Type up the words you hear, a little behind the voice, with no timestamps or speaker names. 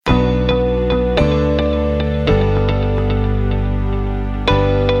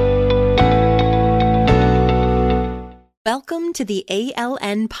Welcome to the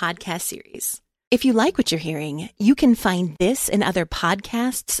ALN podcast series. If you like what you're hearing, you can find this and other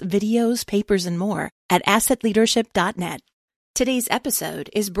podcasts, videos, papers, and more at assetleadership.net. Today's episode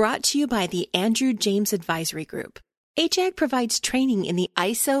is brought to you by the Andrew James Advisory Group. AJAG provides training in the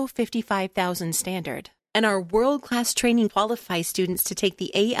ISO 55000 standard, and our world-class training qualifies students to take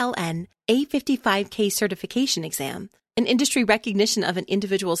the ALN A55K certification exam, an industry recognition of an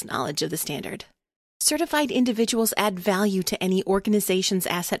individual's knowledge of the standard. Certified individuals add value to any organization's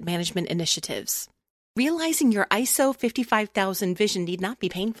asset management initiatives. Realizing your ISO 55000 vision need not be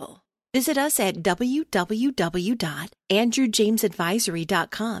painful. Visit us at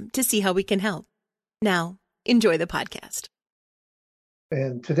www.andrewjamesadvisory.com to see how we can help. Now, enjoy the podcast.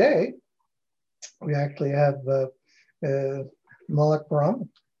 And today, we actually have Malik Brum,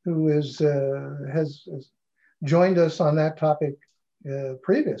 who has joined us on that topic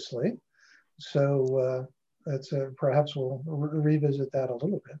previously. So that's perhaps we'll revisit that a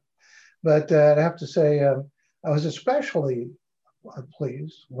little bit. But I have to say, I was especially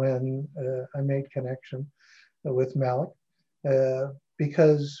pleased when I made connection with Malik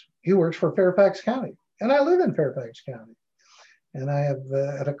because he works for Fairfax County, and I live in Fairfax County. And I have,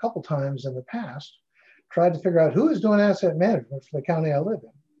 at a couple times in the past, tried to figure out who is doing asset management for the county I live in.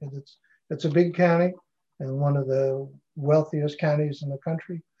 And it's a big county and one of the wealthiest counties in the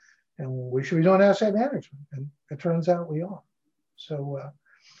country. And we should be doing asset management. And it turns out we are. So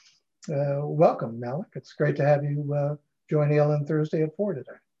welcome, Malik. It's great to have you join ALN Thursday at 4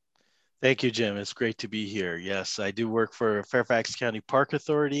 today. Thank you, Jim. It's great to be here. Yes, I do work for Fairfax County Park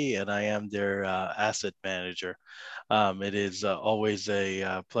Authority, and I am their asset manager. It is always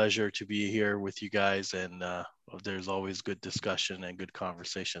a pleasure to be here with you guys, and there's always good discussion and good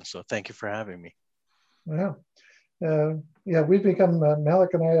conversation. So thank you for having me. Yeah. We've become,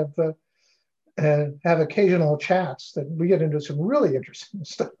 Malik and I have occasional chats that we get into some really interesting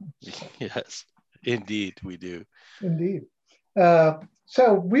stuff. Yes, indeed, we do. Indeed.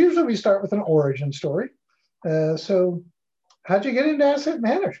 So we usually start with an origin story. So how'd you get into asset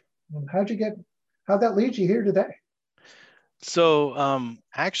management? And how'd that lead you here today? So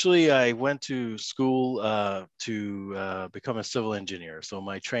actually, I went to school to become a civil engineer. So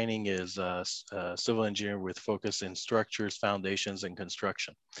my training is a civil engineer with focus in structures, foundations, and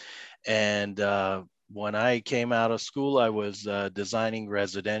construction. And when I came out of school, I was designing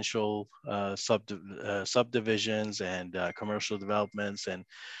residential subdivisions and commercial developments. And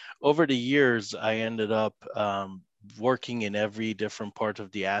over the years, I ended up working in every different part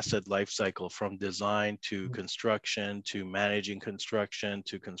of the asset life cycle, from design to construction, to managing construction,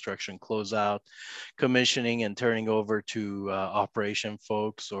 to construction closeout, commissioning and turning over to operation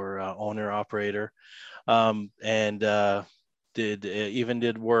folks or owner operator, and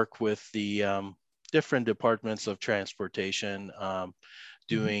did work with the different departments of transportation,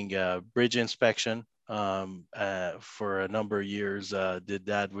 doing bridge inspection. For a number of years, did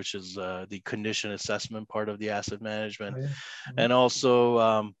that, which is the condition assessment part of the asset management, and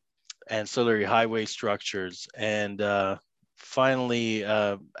also ancillary highway structures. And finally,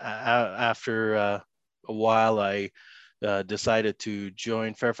 after a while, I decided to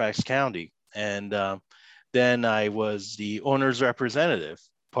join Fairfax County, and then I was the owner's representative,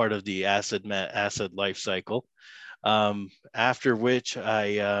 part of the asset life cycle. After which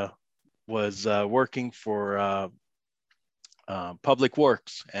I was working for Public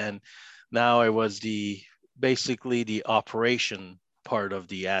Works, and now I was basically the operation part of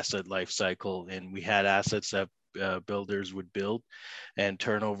the asset life cycle, and we had assets that builders would build and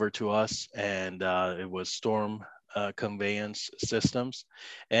turn over to us, and it was storm conveyance systems,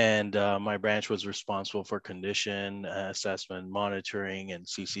 and my branch was responsible for condition assessment, monitoring, and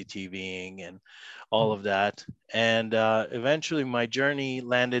CCTVing, and all of that. And eventually my journey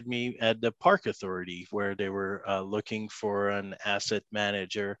landed me at the Park Authority, where they were looking for an asset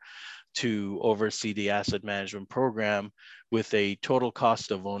manager to oversee the asset management program with a total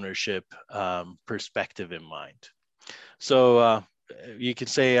cost of ownership perspective in mind. So you could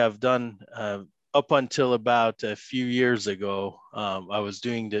say I've done up until about a few years ago, I was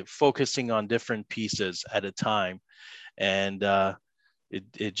focusing on different pieces at a time, and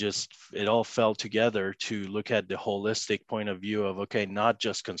it all fell together to look at the holistic point of view of, okay, not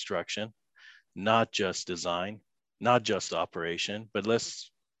just construction, not just design, not just operation, but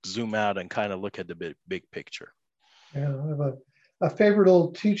let's zoom out and kind of look at the big picture. Yeah, I have a favorite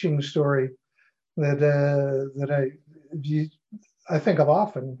old teaching story that I think of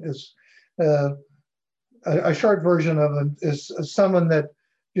often is. A short version of it is someone that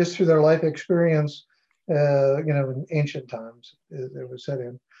just through their life experience, in ancient times, it was said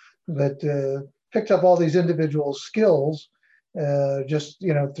in, but picked up all these individual skills, just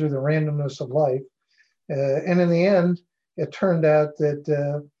through the randomness of life. And in the end, it turned out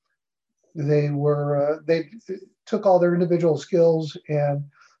that they took all their individual skills and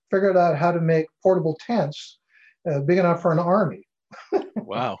figured out how to make portable tents big enough for an army.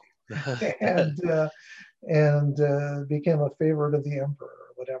 Wow. and became a favorite of the emperor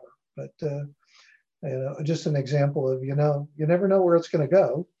or whatever. But just an example of you never know where it's going to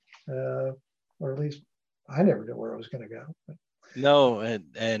go, or at least I never knew where it was going to go. But. No,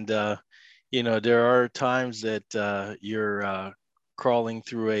 and there are times that you're crawling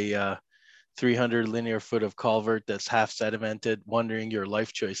through a 300 linear foot of culvert that's half sedimented, wondering your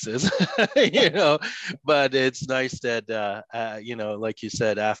life choices, but it's nice that, like you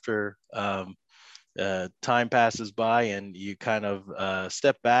said, after time passes by and you kind of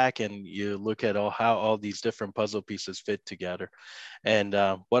step back and you look at how all these different puzzle pieces fit together. And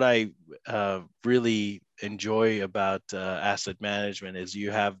what I really enjoy about asset management is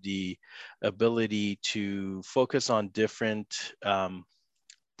you have the ability to focus on different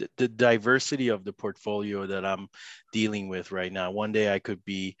the diversity of the portfolio that I'm dealing with right now. One day I could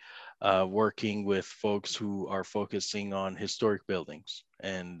be working with folks who are focusing on historic buildings,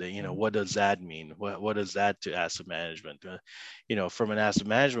 and what does that mean? What does that to asset management? From an asset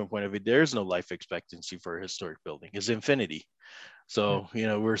management point of view, there's no life expectancy for a historic building; it's infinity. So,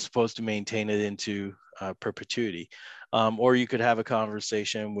 we're supposed to maintain it into perpetuity. Or you could have a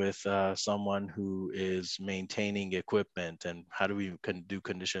conversation with someone who is maintaining equipment and how do we do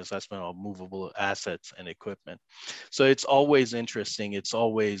condition assessment on movable assets and equipment. So it's always interesting. It's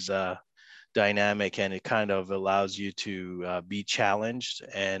always dynamic, and it kind of allows you to be challenged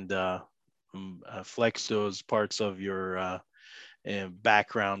and flex those parts of your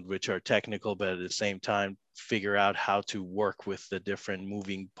background, which are technical, but at the same time, figure out how to work with the different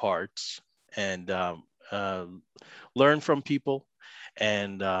moving parts and learn from people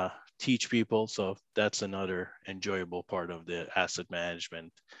and teach people. So that's another enjoyable part of the asset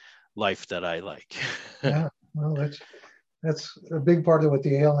management life that I like. Yeah, well, that's a big part of what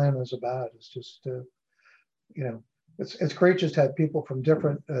the ALM is about. It's just it's great just to have people from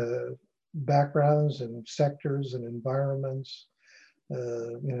different backgrounds and sectors and environments.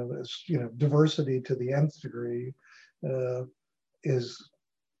 Diversity to the nth degree is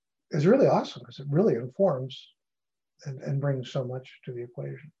really awesome because it really informs and brings so much to the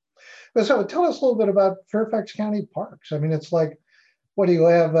equation. But so tell us a little bit about Fairfax County Parks. I mean, it's like, what do you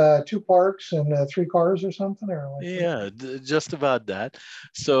have, 2 parks and 3 cars or something? Or like Yeah, just about that.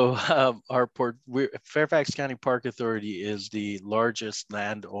 So Fairfax County Park Authority is the largest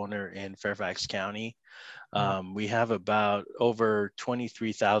landowner in Fairfax County. We have about over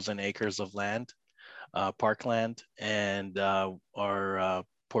 23,000 acres of land, parkland, and our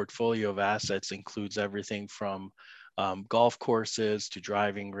portfolio of assets includes everything from golf courses to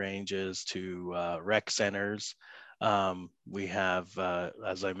driving ranges to rec centers. We have,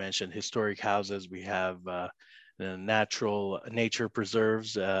 as I mentioned, historic houses. We have natural nature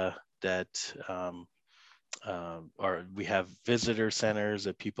preserves that we have visitor centers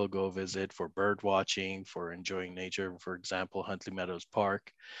that people go visit for bird watching, for enjoying nature. For example, Huntley Meadows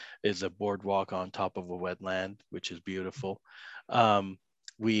Park is a boardwalk on top of a wetland, which is beautiful.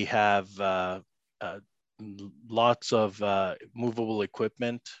 We have lots of movable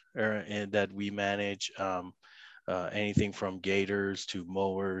equipment that we manage. Anything from gators to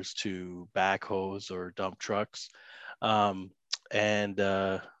mowers to backhoes or dump trucks,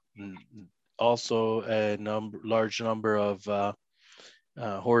 and also a large number of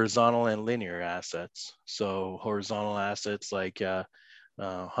horizontal and linear assets. So horizontal assets like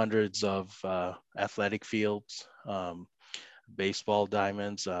hundreds of athletic fields, baseball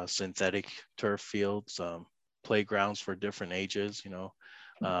diamonds, synthetic turf fields, playgrounds for different ages.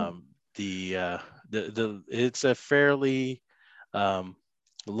 It's a fairly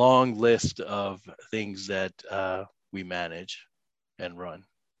long list of things that we manage and run.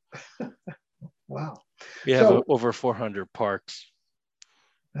 Wow. We have over 400 parks.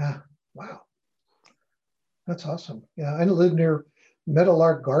 Wow. That's awesome. Yeah, I live near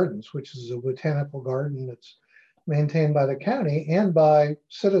Meadowlark Gardens, which is a botanical garden that's maintained by the county and by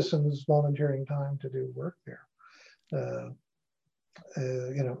citizens volunteering time to do work there.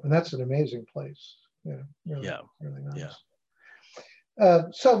 And that's an amazing place. Really nice. Yeah.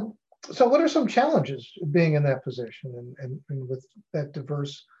 So what are some challenges being in that position and with that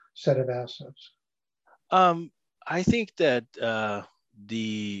diverse set of assets? I think that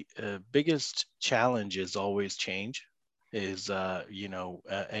the biggest challenge is always change. Is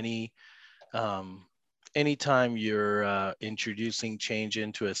any anytime you're introducing change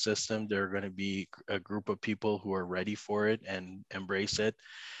into a system, there are going to be a group of people who are ready for it and embrace it.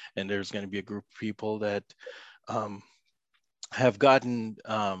 And there's going to be a group of people that um, have gotten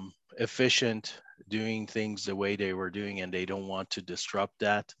efficient doing things the way they were doing, and they don't want to disrupt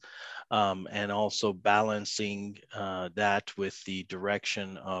that. And also balancing that with the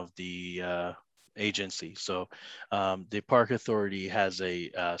direction of the agency. So the Park Authority has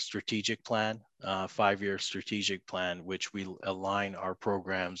a strategic plan, 5-year strategic plan, which we align our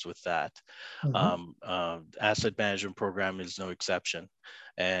programs with that. Asset management program is no exception.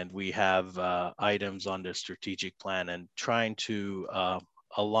 And we have items on the strategic plan, and trying to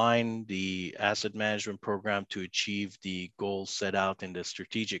align the asset management program to achieve the goals set out in the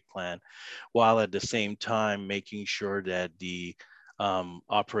strategic plan, while at the same time making sure that the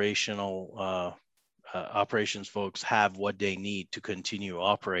operations folks have what they need to continue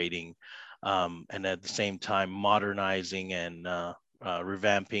operating, and at the same time modernizing and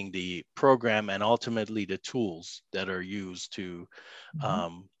revamping the program and ultimately the tools that are used to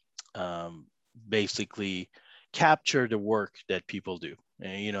basically capture the work that people do.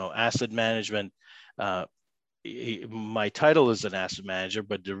 And, asset management, my title is an asset manager,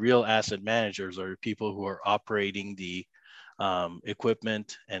 but the real asset managers are people who are operating the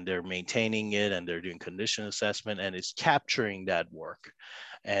equipment, and they're maintaining it, and they're doing condition assessment, and it's capturing that work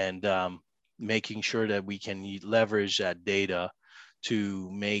and making sure that we can leverage that data to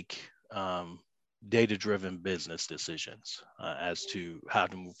make data-driven business decisions as to how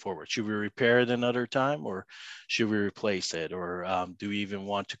to move forward. Should we repair it another time, or should we replace it? Or do we even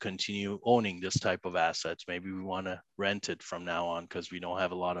want to continue owning this type of assets? Maybe we want to rent it from now on because we don't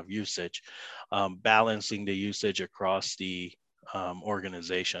have a lot of usage. Balancing the usage across the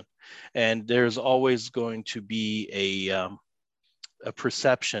organization. And there's always going to be a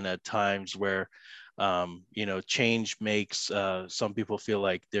perception at times where change makes some people feel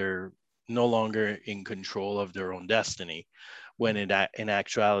like they're no longer in control of their own destiny, when in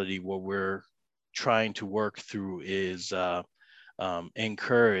actuality, what we're trying to work through is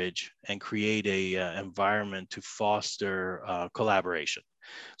encourage and create a environment to foster collaboration.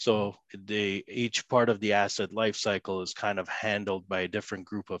 So each part of the asset life cycle is kind of handled by a different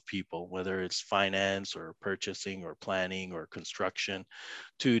group of people, whether it's finance or purchasing or planning or construction,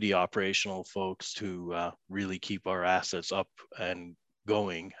 to the operational folks to really keep our assets up and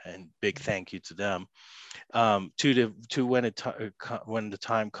going. And big thank you to them. To when the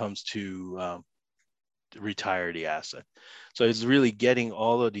time comes to retire the asset. So it's really getting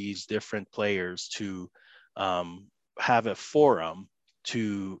all of these different players to have a forum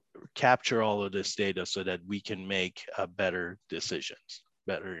to capture all of this data so that we can make better decisions,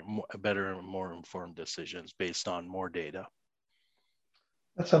 better and more informed decisions based on more data.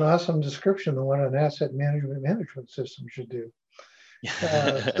 That's an awesome description of what an asset management system should do.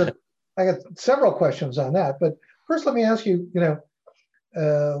 So I got several questions on that, but first let me ask you,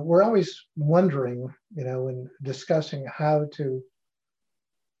 we're always wondering, in discussing how to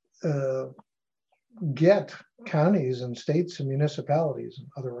get counties and states and municipalities and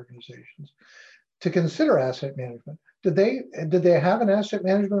other organizations to consider asset management. Did they have an asset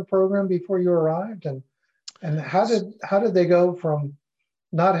management program before you arrived, and how did they go from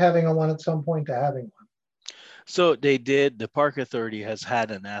not having one at some point to having one? So they did. The Park Authority has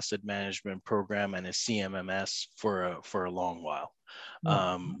had an asset management program and a CMMS for a long while.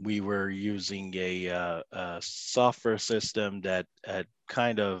 We were using a software system that had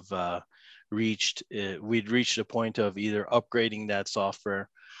kind of we'd reached a point of either upgrading that software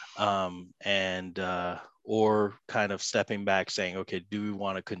and or kind of stepping back, saying, okay, do we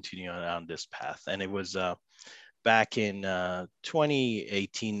want to continue on this path? And it was back in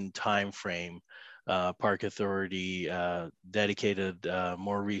 2018 timeframe. Park Authority dedicated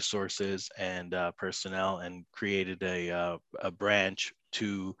more resources and personnel and created a branch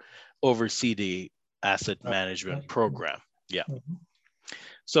to oversee the asset management program. Yeah.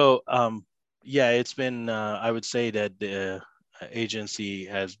 So it's been, I would say that the agency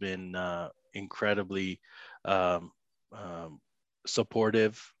has been incredibly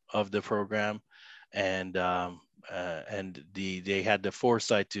supportive of the program, and they had the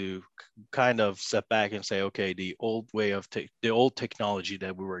foresight to kind of step back and say, okay, the old technology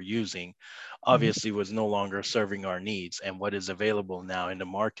that we were using obviously was no longer serving our needs, and what is available now in the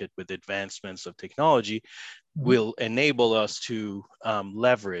market with advancements of technology will enable us to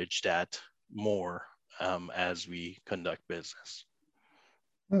leverage that more as we conduct business.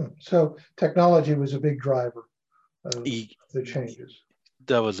 So technology was a big driver of the changes.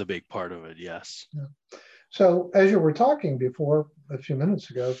 That was a big part of it, yes. Yeah. So as you were talking before, a few minutes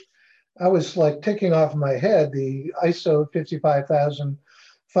ago, I was like ticking off in my head the ISO 55000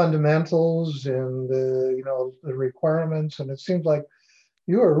 fundamentals and the requirements, and it seems like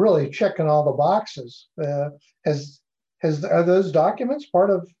you are really checking all the boxes. Has are those documents part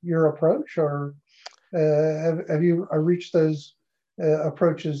of your approach, or have you reached those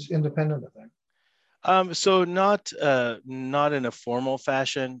approaches independent of that? So not in a formal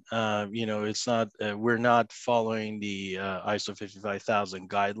fashion. It's not we're not following the ISO 55000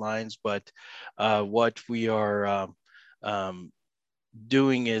 guidelines, but what we are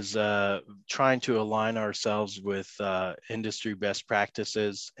doing is trying to align ourselves with industry best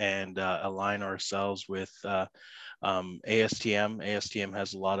practices and align ourselves with ASTM. ASTM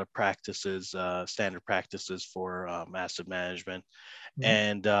has a lot of practices, standard practices for asset management. Mhm.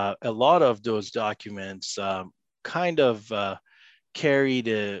 And a lot of those documents kind of carry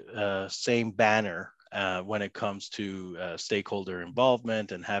the same banner when it comes to stakeholder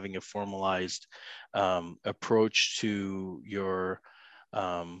involvement and having a formalized approach to your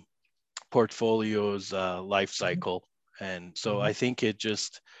um, portfolio's life Mhm. cycle. And so Mhm. I think it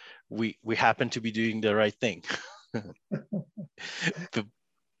just, we happen to be doing the right thing.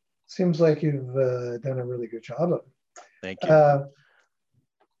 Seems like you've done a really good job of Thank it. you.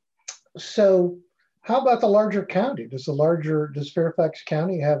 So how about the larger county? Does Fairfax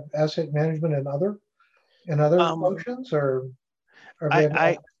County have asset management and other Um, functions, or are I, they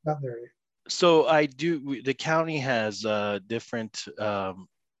I, not there yet? so I do, the county has different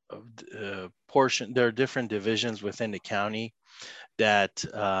portion, there are different divisions within the county that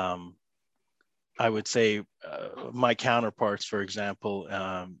I would say my counterparts, for example,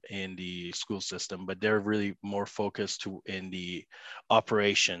 in the school system, but they're really more focused in the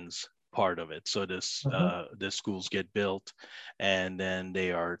operations part of it. So Uh-huh. the schools get built, and then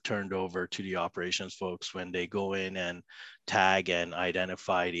they are turned over to the operations folks when they go in and tag and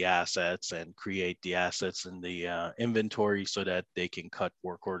identify the assets and create the assets in the inventory so that they can cut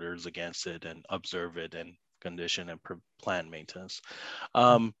work orders against it and observe it and condition and plan maintenance.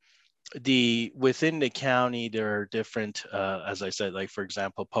 The within the county there are different as I said, like for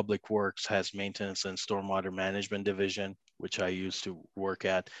example, public works has maintenance and stormwater management division, which I used to work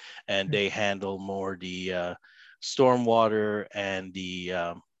at, and they handle more the stormwater and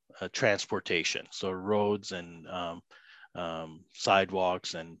the transportation, so roads and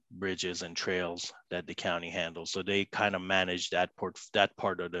sidewalks and bridges and trails that the county handles. So they kind of manage that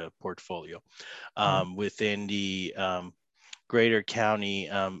part of the portfolio Yeah. within the greater county.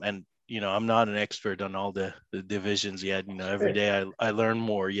 And I'm not an expert on all the divisions yet. Every Sure. day I learn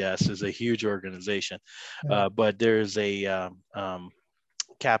more. Yes, it's a huge organization, Yeah. but there's a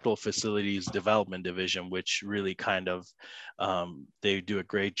capital facilities development division, which really kind of they do a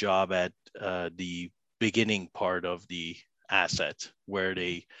great job at the beginning part of the asset, where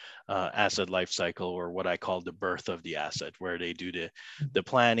they asset life cycle, or what I call the birth of the asset, where they do the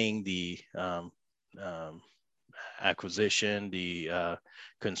planning, the acquisition, the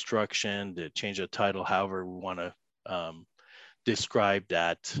construction, the change of title, however we want to describe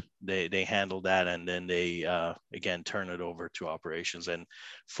that. They handle that, and then they again turn it over to operations. And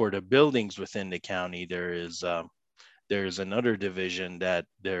for the buildings within the county, there's another division that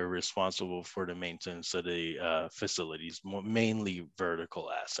they're responsible for the maintenance of the facilities, mainly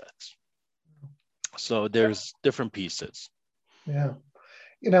vertical assets. So there's different pieces. Yeah.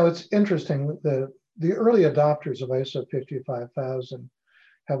 It's interesting. The early adopters of ISO 55000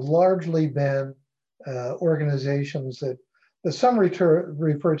 have largely been organizations that some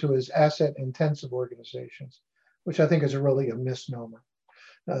refer to as asset intensive organizations, which I think is really a misnomer.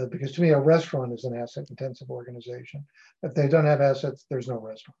 Because to me, a restaurant is an asset intensive organization. If they don't have assets, there's no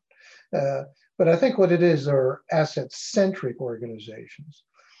restaurant. But I think what it is are asset centric organizations.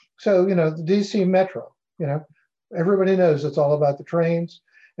 So, the DC Metro, everybody knows it's all about the trains.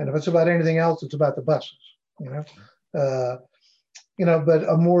 And if it's about anything else, it's about the buses, you know. Uh, but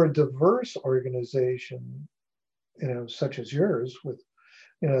a more diverse organization, such as yours, with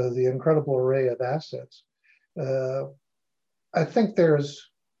the incredible array of assets, uh, I think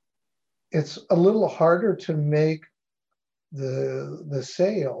it's a little harder to make the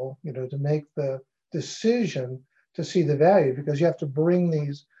sale, to make the decision to see the value, because you have to bring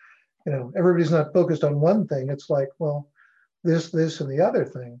these, everybody's not focused on one thing. It's like, well, this, and the other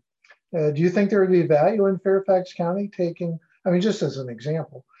thing. Do you think there would be value in Fairfax County taking, I mean, just as an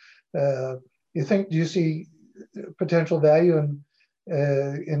example, do you see potential value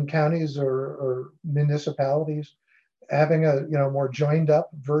in counties or municipalities having a more joined up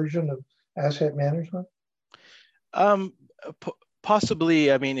version of asset management? Um,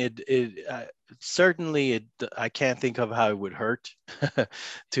 Possibly. I mean, certainly I can't think of how it would hurt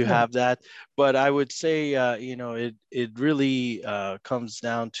to Yeah. have that, but I would say, it really comes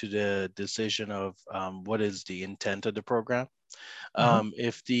down to the decision of what is the intent of the program. Mhm.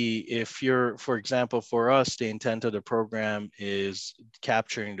 If you're, for example, for us, the intent of the program is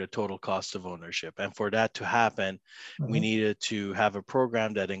capturing the total cost of ownership, and for that to happen, we Mhm. needed to have a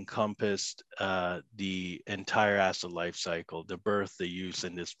program that encompassed the entire asset life cycle: the birth, the use,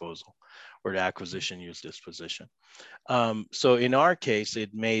 and disposal, or the acquisition, use, disposition. So in our case,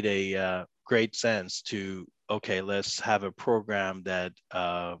 it made a great sense to, okay, let's have a program that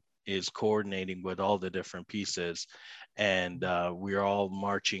is coordinating with all the different pieces, and we're all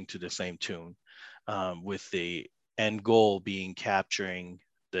marching to the same tune, with the end goal being capturing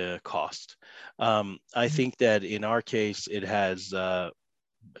the cost. I think that in our case, it has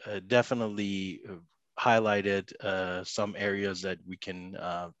definitely highlighted some areas that we can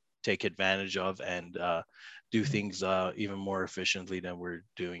take advantage of and do things even more efficiently than we're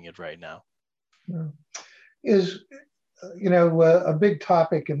doing it right now. Yeah. Is a big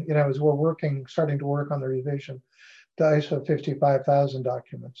topic, and as we're starting to work on the revision to ISO 55000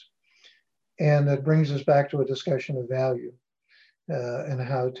 documents, and it brings us back to a discussion of value and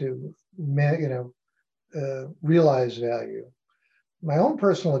how to realize value. My own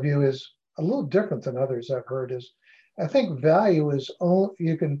personal view is a little different than others I've heard. Is I think value is only,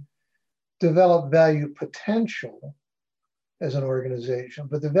 you can develop value potential as an organization,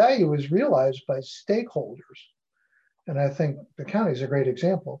 but the value is realized by stakeholders. And I think the county is a great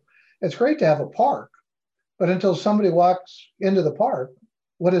example. It's great to have a park, but until somebody walks into the park,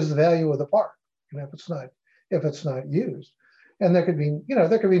 what is the value of the park? If it's not used, and there could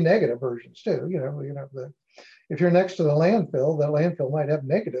be negative versions too. If you're next to the landfill might have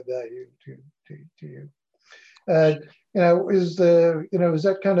negative value to you. Is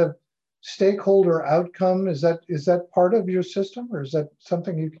that kind of stakeholder outcome? Is that part of your system, or is that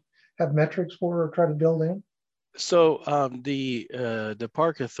something you have metrics for or try to build in? So the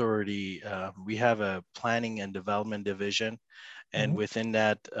Park Authority, we have a planning and development division, and within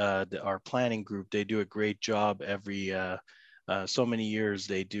that, our planning group, they do a great job every so many years.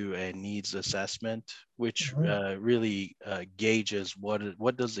 They do a needs assessment, which really gauges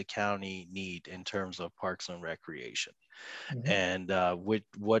what does the county need in terms of parks and recreation, and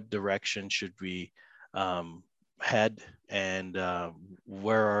what direction should we head, and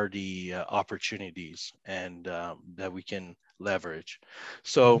where are the opportunities and that we can leverage.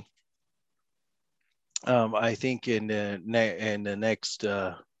 So I think in the next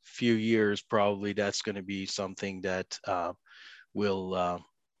few years, probably that's going to be something that we'll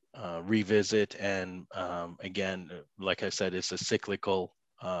revisit. And again, like I said, it's a cyclical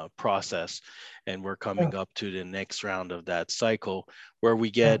process, and we're coming up to the next round of that cycle where we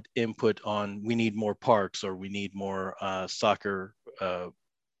get input on, we need more parks, or we need more soccer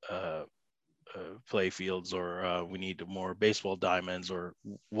play fields, or we need more baseball diamonds, or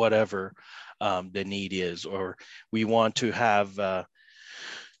whatever the need is, or we want to have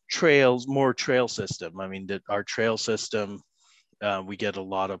more trail system. I mean, that our trail system, we get a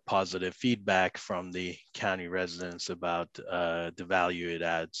lot of positive feedback from the county residents about the value it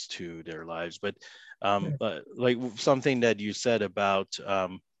adds to their lives. But like something that you said about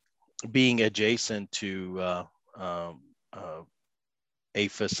being adjacent to a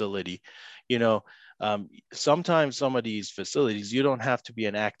facility, sometimes some of these facilities, you don't have to be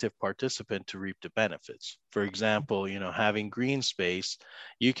an active participant to reap the benefits. For example, having green space,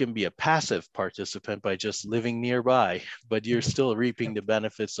 you can be a passive participant by just living nearby, but you're still reaping the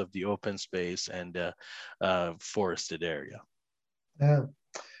benefits of the open space and forested area.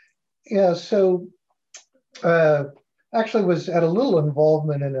 Yeah. So actually was had a little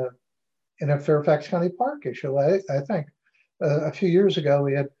involvement in a Fairfax County Park issue. I think a few years ago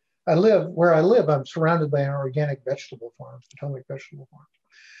where I live, I'm surrounded by an organic vegetable farm, Potomac vegetable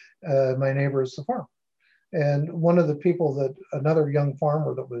farm. My neighbor is the farm. And one of the people another young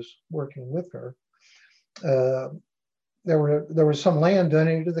farmer that was working with her, there was some land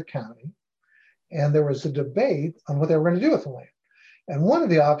donated to the county, and there was a debate on what they were going to do with the land. And one of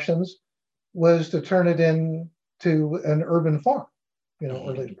the options was to turn it into an urban farm,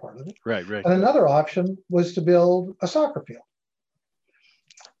 or at least part of it. Right. And another option was to build a soccer field.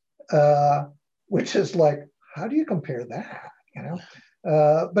 Which is like, how do you compare that?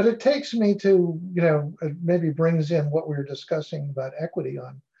 But it takes me to, it maybe brings in what we were discussing about equity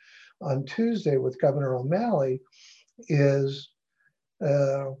on Tuesday with Governor O'Malley is,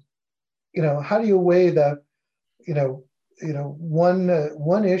 how do you weigh that?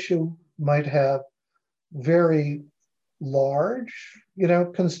 One issue might have very large,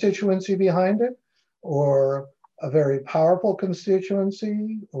 constituency behind it, or a very powerful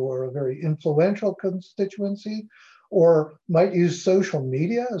constituency, or a very influential constituency, or might use social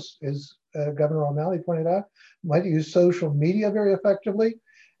media, as Governor O'Malley pointed out, might use social media very effectively.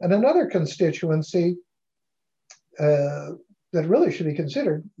 And another constituency that really should be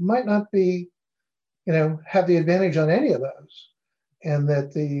considered might not be, have the advantage on any of those. And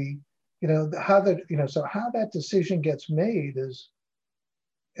that how that decision gets made is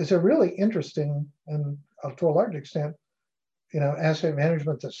a really interesting and to a large extent, asset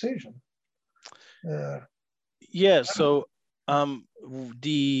management decision. Yeah. So what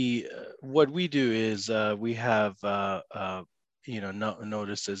we do is we have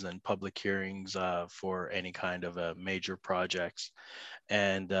notices and public hearings for any kind of major projects,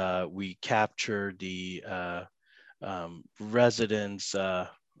 and we capture the residents'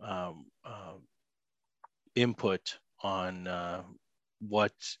 input on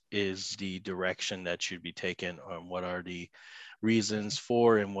what is the direction that should be taken, or what are the reasons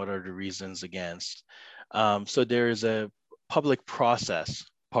for and what are the reasons against. So there is a public process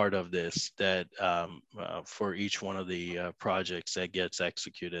part of this that for each one of the projects that gets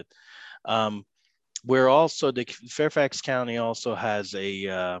executed. We're also, the Fairfax County also has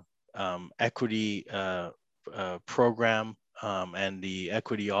a equity program, and the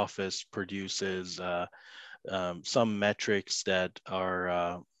equity office produces some metrics that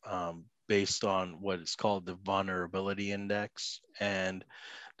are based on what is called the vulnerability index. And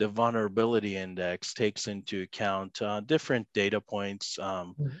the vulnerability index takes into account different data points,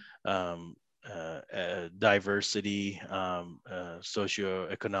 diversity,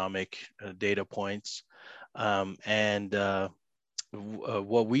 socioeconomic data points. And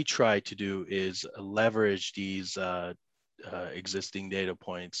what we try to do is leverage these existing data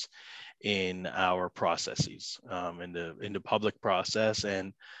points in our processes, in the public process,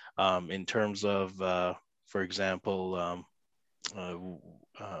 and in terms of, for example,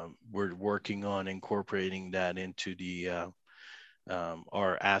 we're working on incorporating that into the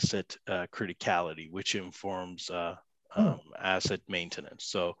our asset criticality, which informs asset maintenance.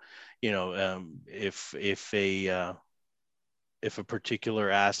 So, if a particular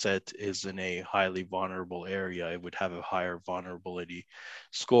asset is in a highly vulnerable area, it would have a higher vulnerability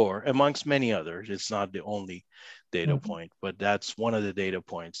score, amongst many others. It's not the only data point, but that's one of the data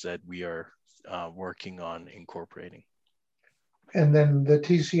points that we are working on incorporating. And then the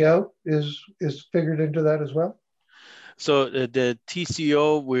TCO is figured into that as well? So the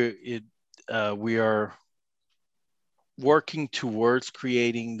TCO, we are working towards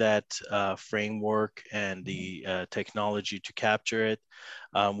creating that framework and the technology to capture it.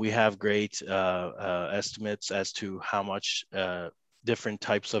 We have great estimates as to how much different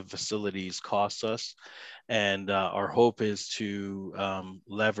types of facilities cost us. And our hope is to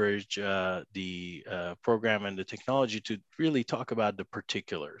leverage the program and the technology to really talk about the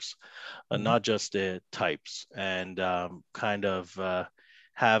particulars, not just the types, and kind of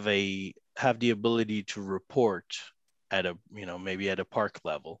have the ability to report at a, maybe at a park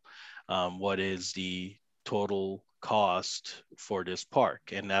level, what is the total cost for this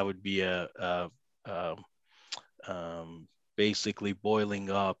park. And that would be basically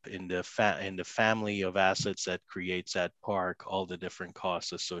boiling up in the family of assets that creates that park, all the different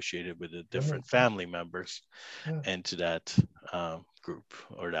costs associated with the different family members into that group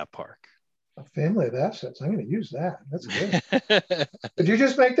or that park. A family of assets. I'm going to use that. That's good. Did you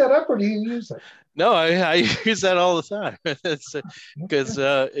just make that up, or do you use that? No, I use that all the time. Because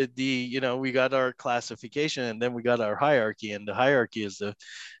we got our classification, and then we got our hierarchy, and the hierarchy is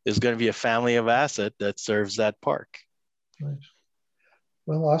going to be a family of asset that serves that park. Nice.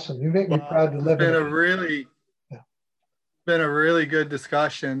 Well, awesome. You make me proud to live in it. Been a really good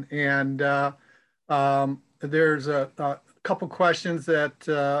discussion, and there's a couple questions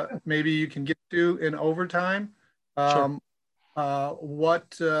that maybe you can get to in overtime. Sure.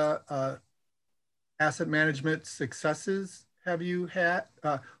 What asset management successes have you had?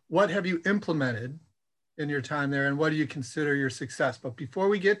 What have you implemented in your time there, and what do you consider your success? But before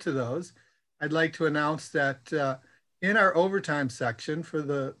we get to those, I'd like to announce that in our overtime section, for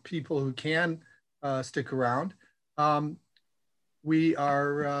the people who can stick around, we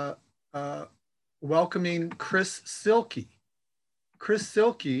are welcoming Chris Silkey. Chris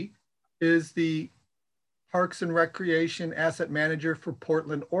Silkey is the Parks and Recreation Asset Manager for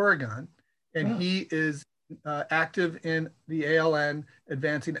Portland, Oregon, and he is active in the ALN,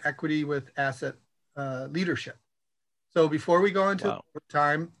 Advancing Equity with Asset Leadership. So before we go into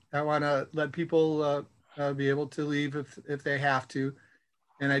time, I want to let people be able to leave if they have to.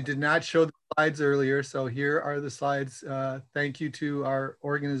 And I did not show the slides earlier, so here are the slides. Thank you to our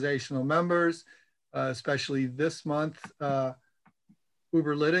organizational members, especially this month,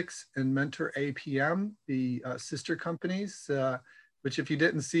 Uberlytics and Mentor APM, the sister companies, which if you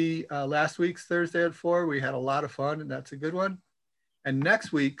didn't see last week's Thursday at 4, we had a lot of fun, and that's a good one. And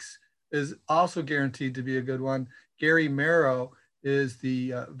next week's is also guaranteed to be a good one. Gary Merrow is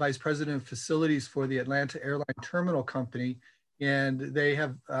the Vice President of Facilities for the Atlanta Airline Terminal Company, and they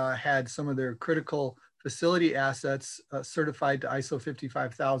have had some of their critical facility assets certified to ISO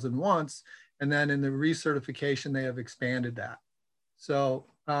 55000 once, and then in the recertification, they have expanded that. So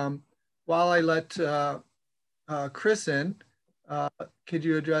while I let Chris in, could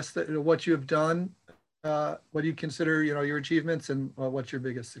you address what you have done? What do you consider, your achievements, and what's your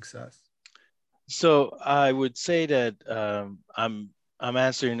biggest success? So I would say that I'm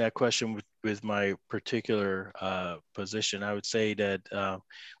answering that question with my particular position. I would say that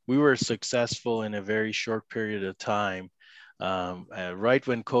we were successful in a very short period of time. Right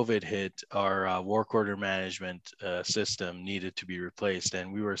when COVID hit, our work order management system needed to be replaced,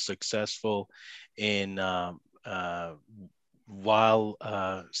 and we were successful in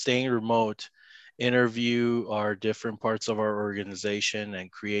while staying remote, interview our different parts of our organization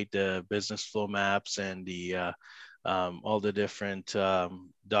and create the business flow maps and the all the different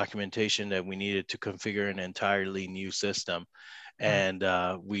documentation that we needed to configure an entirely new system. And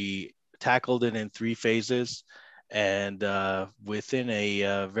we tackled it in 3 phases. And within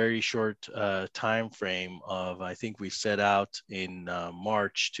a very short time frame of, I think we set out in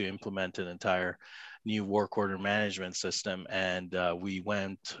March to implement an entire new work order management system. And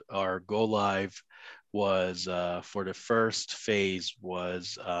our go live was for the first phase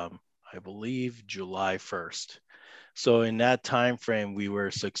was, I believe, July 1st. So in that time frame, we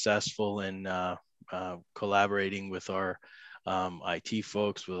were successful in collaborating with our IT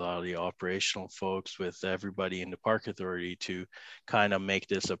folks, with all the operational folks, with everybody in the Park Authority to kind of make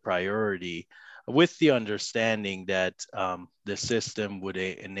this a priority, with the understanding that the system would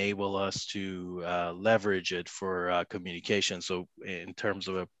enable us to leverage it for communication. So in terms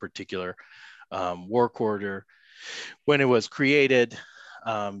of a particular work order, when it was created,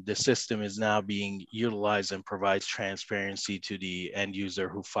 the system is now being utilized and provides transparency to the end user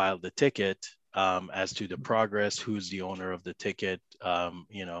who filed the ticket as to the progress, who's the owner of the ticket,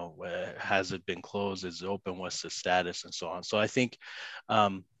 has it been closed, is it open, what's the status, and so on. So I think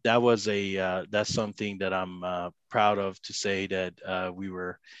that's something that I'm proud of to say that we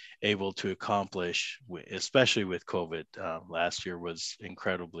were able to accomplish, especially with COVID. Last year was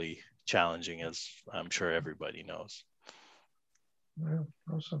incredibly challenging, as I'm sure everybody knows. Wow,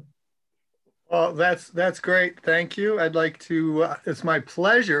 awesome. Well, that's great. Thank you. I'd like to, it's my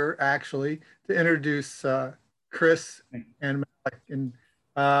pleasure actually to introduce Chris and Malik. And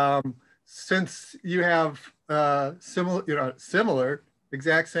since you have similar,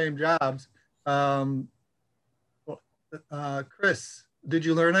 exact same jobs, Chris, did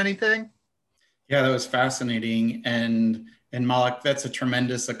you learn anything? Yeah, that was fascinating. And Malik, that's a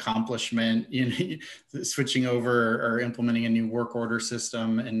tremendous accomplishment, switching over or implementing a new work order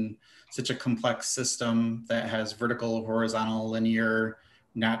system and such a complex system that has vertical, horizontal, linear,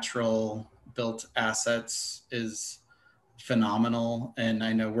 natural built assets is phenomenal. And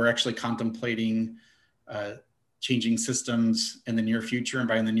I know we're actually contemplating changing systems in the near future. And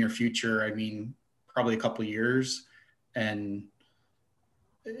by in the near future, I mean probably a couple of years. And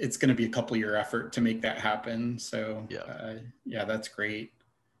it's going to be a couple year effort to make that happen. So yeah, that's great.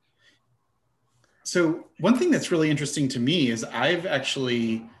 So one thing that's really interesting to me is I've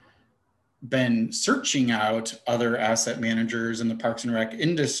actually been searching out other asset managers in the Parks and Rec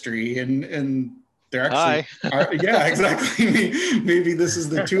industry, and they're actually, yeah, exactly. Maybe this is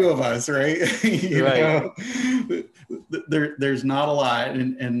the two of us, right? Right. There's not a lot,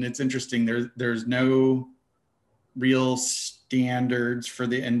 and it's interesting. There's no real standards for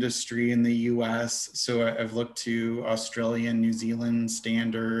the industry in the US. So I've looked to Australian, New Zealand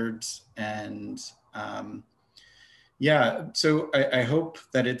standards, and yeah, so I hope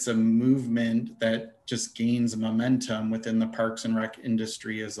that it's a movement that just gains momentum within the Parks and Rec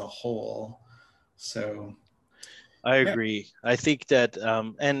industry as a whole. So I agree. I think that,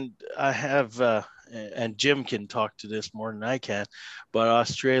 and I have, and Jim can talk to this more than I can, but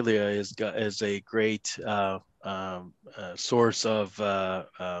Australia is a great source of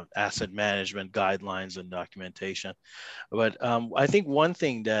asset management guidelines and documentation. But I think one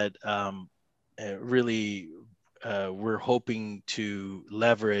thing that really we're hoping to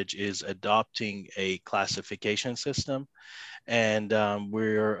leverage is adopting a classification system. And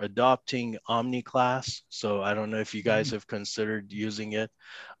we're adopting OmniClass. So I don't know if you guys have considered using it,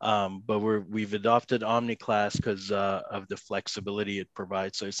 but we've adopted OmniClass because of the flexibility it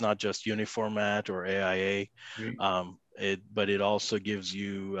provides. So it's not just Uniformat or AIA, but it also gives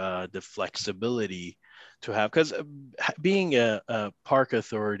you the flexibility to have, because being a park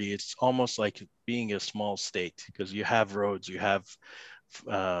authority, it's almost like being a small state, because you have roads, you have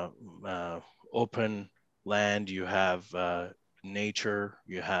open land, you have nature,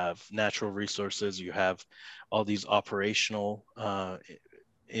 you have natural resources, you have all these operational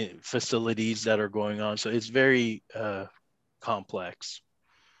facilities that are going on. So it's very complex.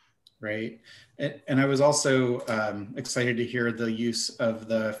 Right. And I was also excited to hear the use of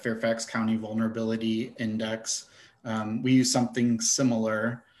the Fairfax County Vulnerability Index. We use something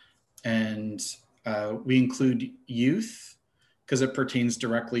similar, and we include youth because it pertains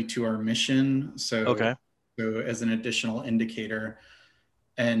directly to our mission. So as an additional indicator.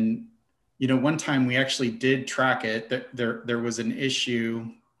 And, you know, one time we actually did track it, that there was an issue,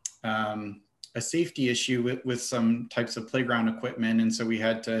 a safety issue with some types of playground equipment. And so we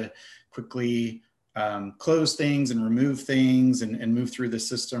had to quickly close things and remove things and move through the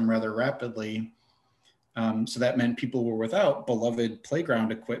system rather rapidly. So that meant people were without beloved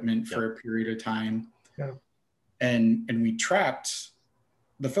playground equipment for a period of time. Yeah. And we tracked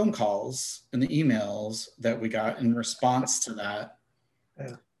the phone calls and the emails that we got in response to that.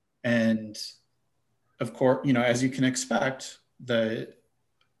 Yeah. And of course, you know, as you can expect, the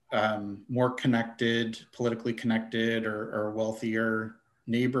more connected, politically connected or wealthier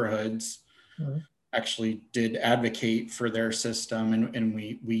neighborhoods actually did advocate for their system. And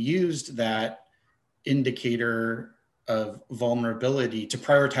we used that indicator of vulnerability to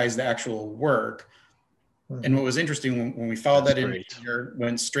prioritize the actual work. And what was interesting when we followed that indicator,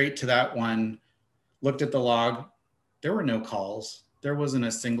 went straight to that one, looked at the log, there were no calls. There wasn't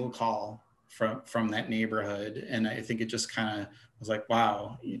a single call from that neighborhood. And I think it just kind of was like,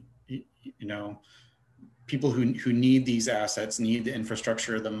 wow, you know, people who need these assets need the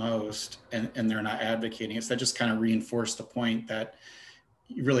infrastructure the most, and they're not advocating it. So that just kind of reinforced the point that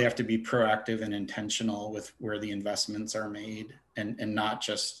you really have to be proactive and intentional with where the investments are made, and not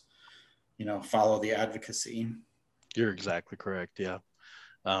just, you know, follow the advocacy. You're exactly correct. Yeah.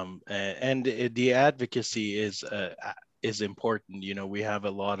 And the advocacy is important. You know, we have a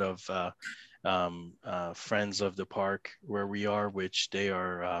lot of friends of the park where we are, which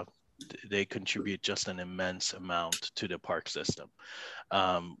they contribute just an immense amount to the park system.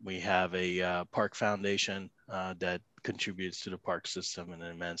 We have a park foundation that contributes to the park system an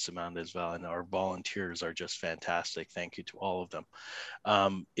immense amount as well, and our volunteers are just fantastic. Thank you to all of them.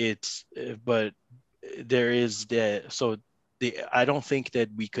 But there is I don't think that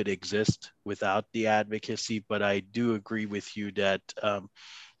we could exist without the advocacy, but I do agree with you that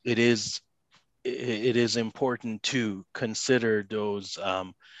it is important to consider those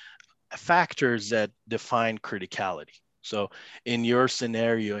factors that define criticality. So in your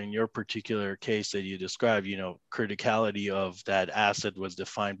scenario, in your particular case that you described, you know, criticality of that asset was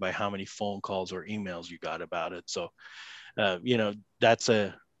defined by how many phone calls or emails you got about it. So, you know, that's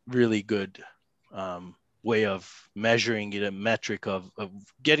a really good way of measuring it, a metric of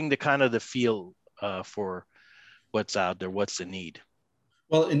getting the kind of the feel for what's out there, what's the need.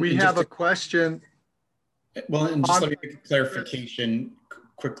 Well, and we have a question. Well, and just let me make a clarification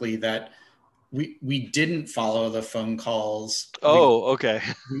quickly that we didn't follow the phone calls. Oh, okay.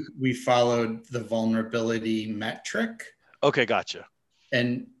 We followed the vulnerability metric. Okay, gotcha.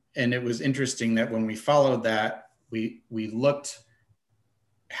 And it was interesting that when we followed that, we looked,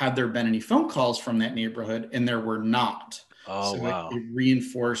 had there been any phone calls from that neighborhood, and there were not. Oh, so wow. It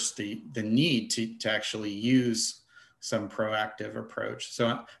reinforced the need to actually use some proactive approach.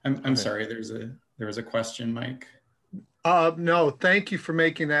 So I'm sorry, there was a question, Mike. No, thank you for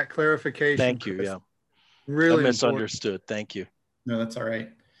making that clarification. Thank you. Chris. Yeah. Really I misunderstood. Important. Thank you. No, that's all right.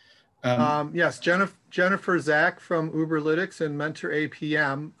 Yes, Jennifer Zach from Uberlytics and Mentor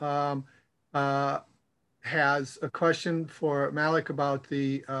APM has a question for Malik about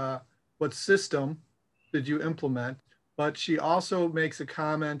the what system did you implement? But she also makes a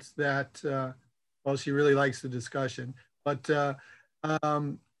comment that, well, she really likes the discussion, but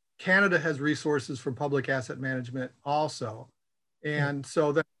Canada has resources for public asset management also. And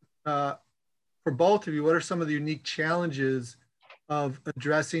so that for both of you, what are some of the unique challenges of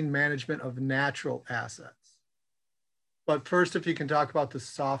addressing management of natural assets? But first, if you can talk about the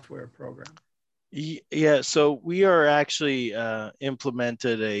software program. Yeah, so we are actually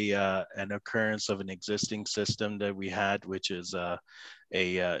implemented an occurrence of an existing system that we had, which is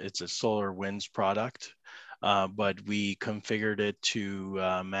it's a SolarWinds product, but we configured it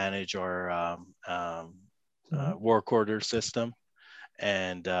to manage our work order system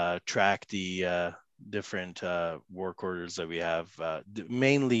and track the different work orders that we have.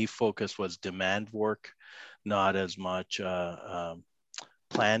 Mainly focus was demand work, not as much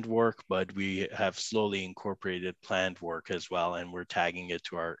planned work, but we have slowly incorporated planned work as well, and we're tagging it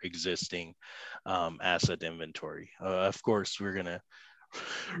to our existing asset inventory. Of course, we're gonna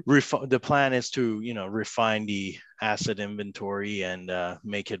the plan is to refine the asset inventory and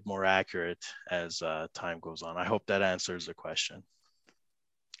make it more accurate as time goes on. I hope that answers the question.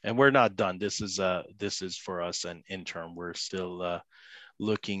 And we're not done. This is for us an interim. We're still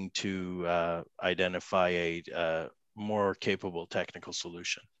looking to identify a more capable technical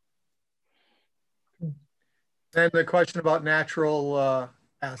solution. And the question about natural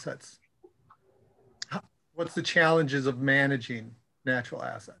assets. What's the challenges of managing natural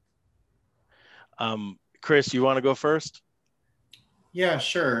assets? Chris, you want to go first? Yeah,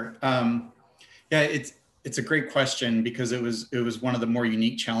 sure. Yeah, it's a great question because it was one of the more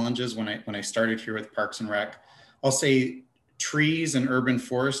unique challenges when I started here with Parks and Rec. I'll say trees and urban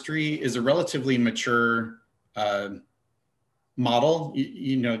forestry is a relatively mature model.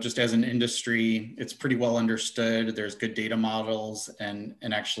 Just as an industry, it's pretty well understood. There's good data models, and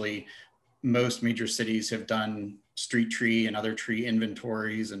actually most major cities have done street tree and other tree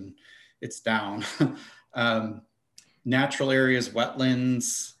inventories, and it's down. Natural areas,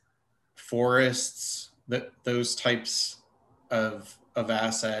 wetlands, forests, those types of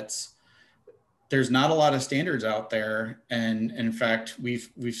assets, there's not a lot of standards out there. And in fact, we've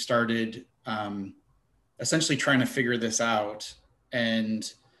started essentially trying to figure this out.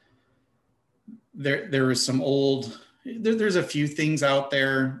 And there was some there's a few things out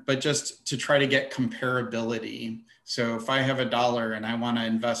there, but just to try to get comparability. So if I have $1 and I want to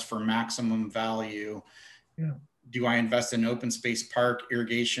invest for maximum value, do I invest in open space park,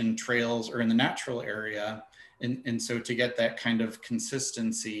 irrigation, trails, or in the natural area? And so to get that kind of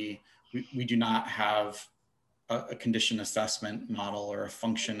consistency, we do not have a condition assessment model or a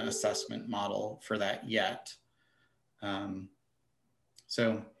function assessment model for that yet.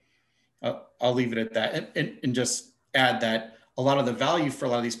 So I'll leave it at that and just add that a lot of the value for a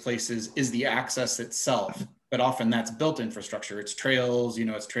lot of these places is the access itself, but often that's built infrastructure. It's trails,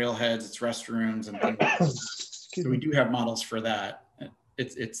 it's trailheads, it's restrooms and things. So we do have models for that.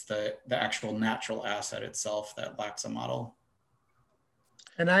 It's the actual natural asset itself that lacks a model.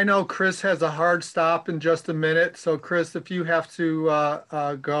 And I know Chris has a hard stop in just a minute. So Chris, if you have to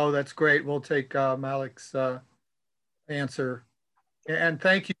go, that's great. We'll take Malik's answer. And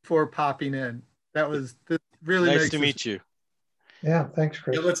thank you for popping in. This really nice to meet you. Yeah, thanks,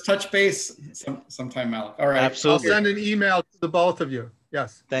 Chris. Yeah, let's touch base sometime, Malik. All right. Absolutely. I'll send an email to the both of you.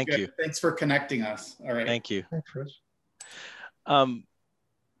 Yes. Thank you. Thanks for connecting us. All right. Thank you. Thanks, Chris.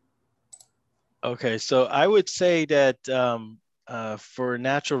 Okay, so I would say that for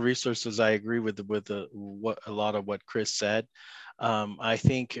natural resources, I agree with a lot of what Chris said. I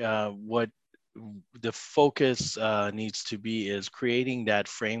think what the focus needs to be is creating that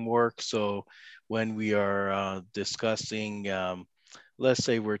framework. So when we are discussing, let's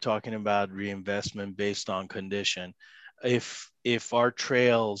say we're talking about reinvestment based on condition, if our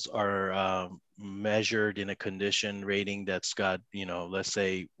trails are measured in a condition rating that's got, let's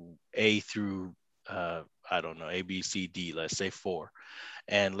say A through I don't know, A, B, C, D, let's say 4,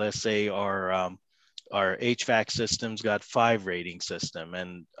 and let's say our HVAC system's got 5 rating system,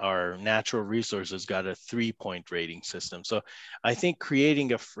 and our natural resources got a 3-point rating system. So I think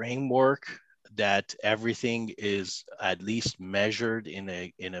creating a framework that everything is at least measured in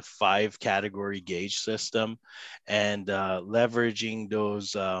a 5 category gauge system, and leveraging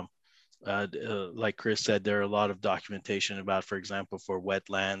those like Chris said, there are a lot of documentation about, for example, for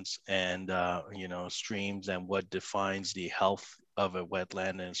wetlands and streams and what defines the health of a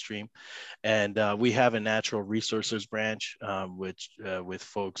wetland and stream. And we have a natural resources branch, which with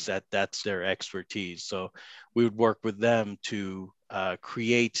folks that's their expertise. So we would work with them to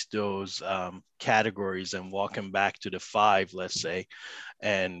create those categories and walk them back to the 5, let's say,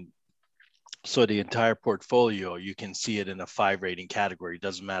 and so the entire portfolio, you can see it in a 5 rating category. It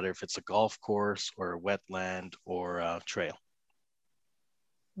doesn't matter if it's a golf course or a wetland or a trail.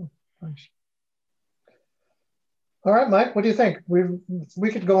 Nice. All right, Mike, what do you think? We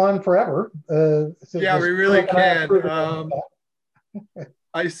could go on forever. Yeah, we really can.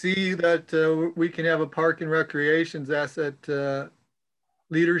 I see that we can have a park and recreations asset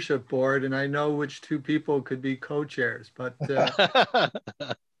leadership board, and I know which two people could be co-chairs. But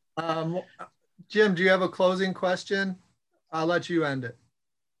Jim, do you have a closing question? I'll let you end it.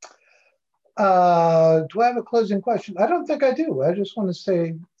 Do I have a closing question? I don't think I do. I just want to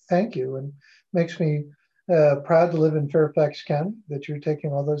say thank you, and makes me proud to live in Fairfax County, that you're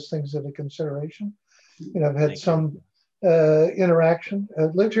taking all those things into consideration. I've had some interaction.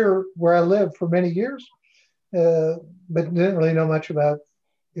 I've lived here where I live for many years, but didn't really know much about,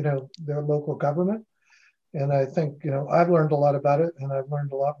 their local government. And I think, I've learned a lot about it, and I've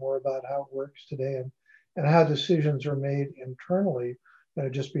learned a lot more about how it works today and how decisions are made internally,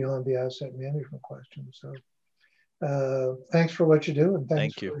 just beyond the asset management question. So thanks for what you do, and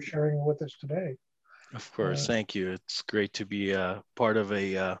thanks for sharing with us today. Of course, thank you. It's great to be part of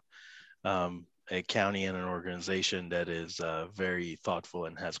a county and an organization that is very thoughtful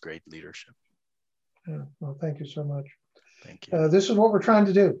and has great leadership. Yeah, well, thank you so much. Thank you. This is what we're trying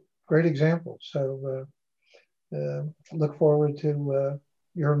to do. Great example. So look forward to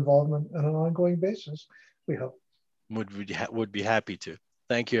your involvement on an ongoing basis, we hope. Would be happy to.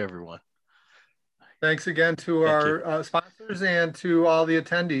 Thank you, everyone. Thanks again to our sponsors and to all the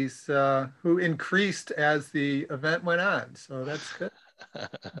attendees who increased as the event went on. So that's good.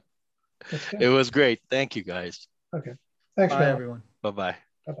 It was great. Thank you, guys. Okay. Thanks, Bye, everyone. Bye-bye.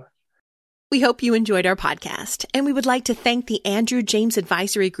 Bye-bye. We hope you enjoyed our podcast, and we would like to thank the Andrew James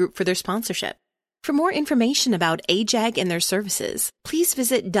Advisory Group for their sponsorship. For more information about AJAG and their services, please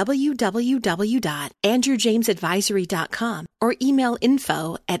visit www.andrewjamesadvisory.com or email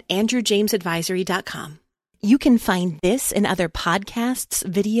info@andrewjamesadvisory.com. You can find this and other podcasts,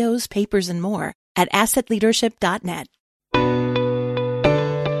 videos, papers, and more at assetleadership.net.